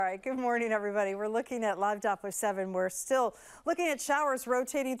All right, good morning, everybody. We're looking at Live Doppler 7. We're still looking at showers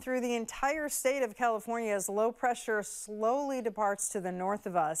rotating through the entire state of California as low pressure slowly departs to the north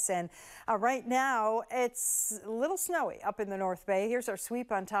of us. And right now, it's a little snowy up in the North Bay. Here's our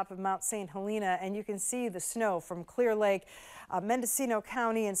sweep on top of Mount St. Helena, and you can see the snow from Clear Lake, Mendocino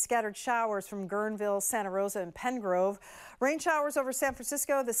County, and scattered showers from Guerneville, Santa Rosa, and Pengrove. Rain showers over San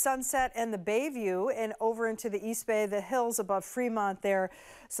Francisco, the Sunset, and the Bayview, and over into the East Bay, the hills above Fremont there.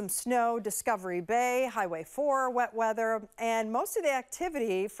 Some snow, Discovery Bay, Highway 4, wet weather, and most of the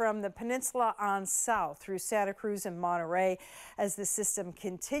activity from the peninsula on south through Santa Cruz and Monterey as the system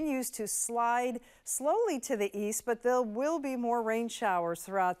continues to slide slowly to the east, but there will be more rain showers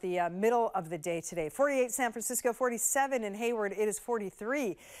throughout the middle of the day today. 48 San Francisco, 47 in Hayward, it is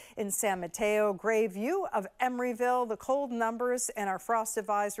 43 in San Mateo. Gray view of Emeryville, the cold numbers and our frost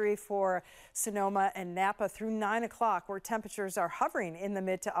advisory for Sonoma and Napa through 9 o'clock, where temperatures are hovering in the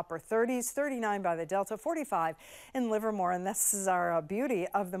mid to upper 30s, 39 by the Delta, 45 in Livermore. And this is our beauty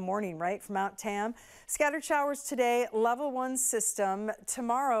of the morning, right, from Mount Tam. Scattered showers today, level 1 system.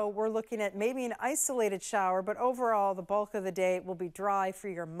 Tomorrow, we're looking at maybe an isolated shower, but overall, the bulk of the day will be dry for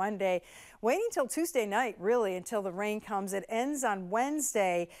your Monday. Waiting till Tuesday night, really, until the rain comes. It ends on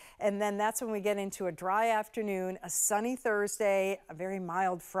Wednesday, and then that's when we get into a dry afternoon, a sunny Thursday, a very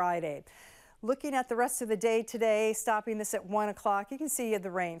mild Friday. Looking at the rest of the day today, stopping this at 1 o'clock, you can see the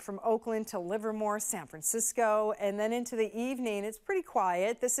rain from Oakland to Livermore, San Francisco, and then into the evening, it's pretty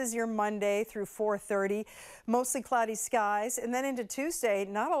quiet. This is your Monday through 4:30, mostly cloudy skies, and then into Tuesday,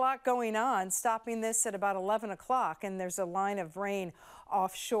 not a lot going on, stopping this at about 11 o'clock, and there's a line of rain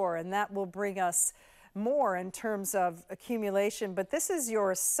offshore, and that will bring us more in terms of accumulation. But this is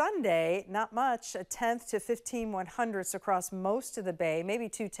your Sunday, not much, a 10th to 15/100ths across most of the bay, maybe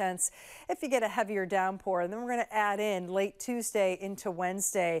 2/10ths if you get a heavier downpour. And then we're going to add in late Tuesday into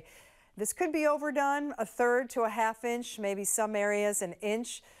Wednesday. This could be overdone, a 1/3 to a 1/2 inch, maybe some areas an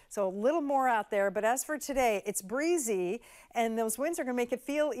inch. So a little more out there. But as for today, it's breezy, and those winds are going to make it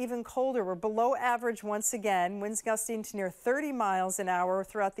feel even colder. We're below average once again. Winds gusting to near 30 miles an hour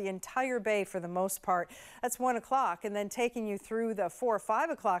throughout the entire bay for the most part. That's 1 o'clock. And then taking you through the 4 or 5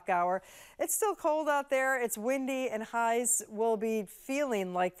 o'clock hour, it's still cold out there. It's windy, and highs will be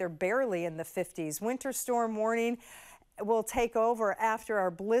feeling like they're barely in the 50s. Winter storm warning will take over after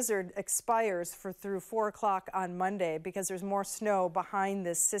our blizzard expires through 4 o'clock on Monday, because there's more snow behind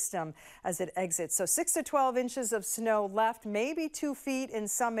this system as it exits. So 6 to 12 inches of snow left, maybe 2 feet in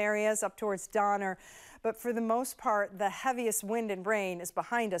some areas up towards Donner. But for the most part, the heaviest wind and rain is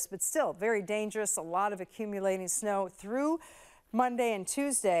behind us, but still very dangerous. A lot of accumulating snow through Monday and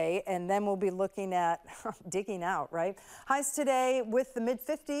Tuesday, and then we'll be looking at digging out, right? Highs today with the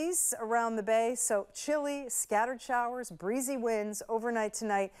mid-50s around the bay, so chilly, scattered showers, breezy winds overnight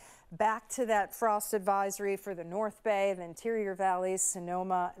tonight. Back to that frost advisory for the North Bay, the interior valleys,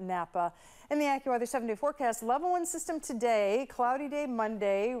 Sonoma, Napa. In the AccuWeather 7-day forecast, level 1 system today, cloudy day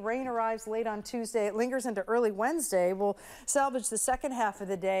Monday, rain arrives late on Tuesday, it lingers into early Wednesday. We'll salvage the second half of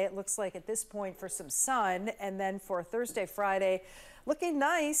the day, it looks like at this point, for some sun, and then for Thursday, Friday, looking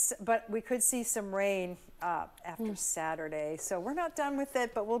nice, but we could see some rain after Saturday. So we're not done with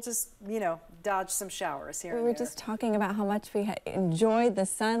it, but we'll just, dodge some showers here and there. We were just talking about how much we enjoyed the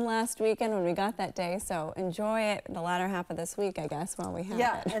sun last weekend when we got that day. So enjoy it the latter half of this week, I guess, while we have it.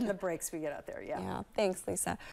 Yeah, and the breaks we get out there, yeah. Yeah, thanks, Lisa.